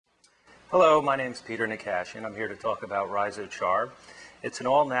Hello, my name is Peter Nakashian. I'm here to talk about RhizoChar. It's an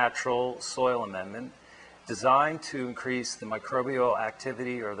all-natural soil amendment designed to increase the microbial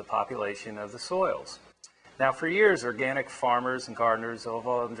activity or the population of the soils. Now, for years, organic farmers and gardeners have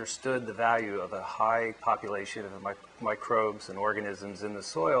all understood the value of a high population of microbes and organisms in the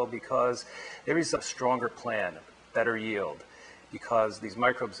soil because they result in a stronger plant, better yield, because these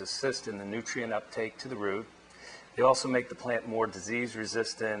microbes assist in the nutrient uptake to the root. They also make the plant more disease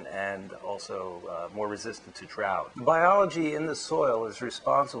resistant and also more resistant to drought. The biology in the soil is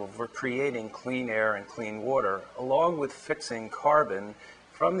responsible for creating clean air and clean water, along with fixing carbon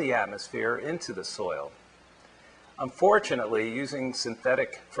from the atmosphere into the soil. Unfortunately, using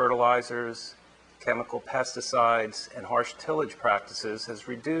synthetic fertilizers, chemical pesticides, and harsh tillage practices has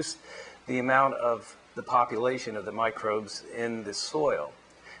reduced the amount of the population of the microbes in the soil.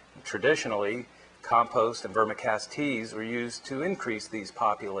 Traditionally, compost and vermicast teas were used to increase these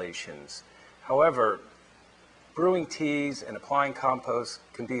populations. However, brewing teas and applying compost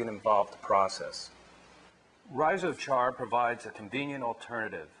can be an involved process. RhizoChar provides a convenient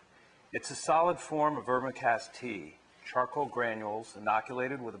alternative. It's a solid form of vermicast tea, charcoal granules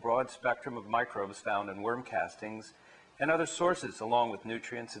inoculated with a broad spectrum of microbes found in worm castings and other sources, along with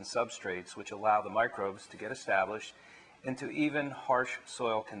nutrients and substrates which allow the microbes to get established into even harsh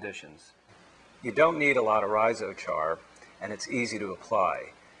soil conditions. You don't need a lot of RhizoChar, and it's easy to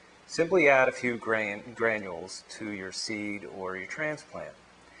apply. Simply add a few granules to your seed or your transplant.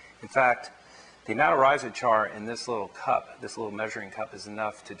 In fact, the amount of RhizoChar in this little cup, this little measuring cup, is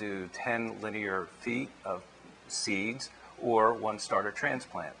enough to do 10 linear feet of seeds or one starter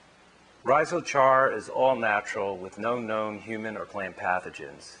transplant. RhizoChar is all natural with no known human or plant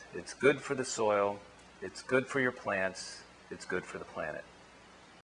pathogens. It's good for the soil, it's good for your plants, it's good for the planet.